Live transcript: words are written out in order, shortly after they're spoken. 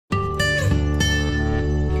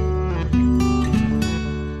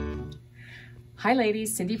Hi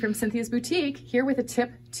ladies, Cindy from Cynthia's Boutique here with a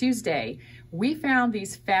Tip Tuesday. We found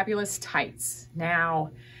these fabulous tights. Now,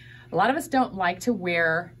 a lot of us don't like to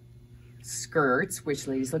wear skirts, which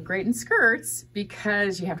ladies look great in skirts,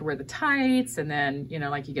 because you have to wear the tights and then,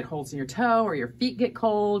 like you get holes in your toe or your feet get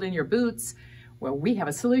cold in your boots. Well, we have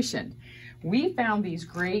a solution. We found these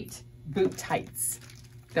great boot tights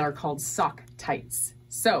that are called sock tights.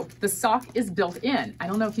 So the sock is built in. I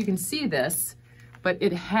don't know if you can see this, but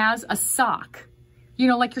it has a sock,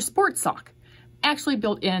 like your sports sock, actually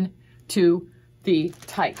built in to the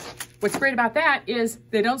tight. What's great about that is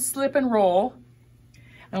they don't slip and roll. I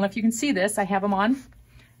don't know if you can see this. I have them on.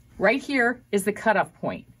 Right here is the cutoff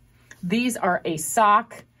point. These are a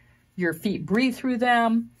sock. Your feet breathe through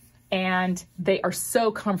them, and they are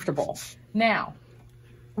so comfortable. Now,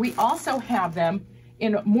 we also have them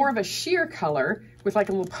in more of a sheer color with like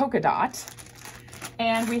a little polka dot,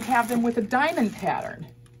 and we have them with a diamond pattern.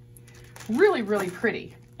 Really, really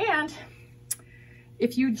pretty. And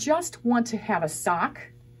if you just want to have a sock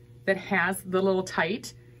that has the little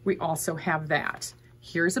tight, we also have that.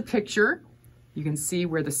 Here's a picture. You can see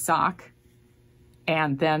where the sock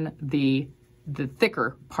and then the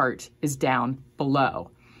thicker part is down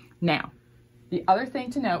below. Now, the other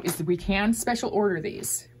thing to note is that we can special order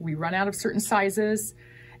these. We run out of certain sizes,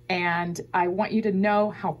 and I want you to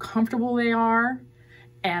know how comfortable they are,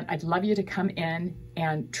 and I'd love you to come in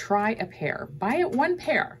and try a pair. Buy one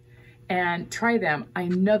pair and try them. I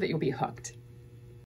know that you'll be hooked.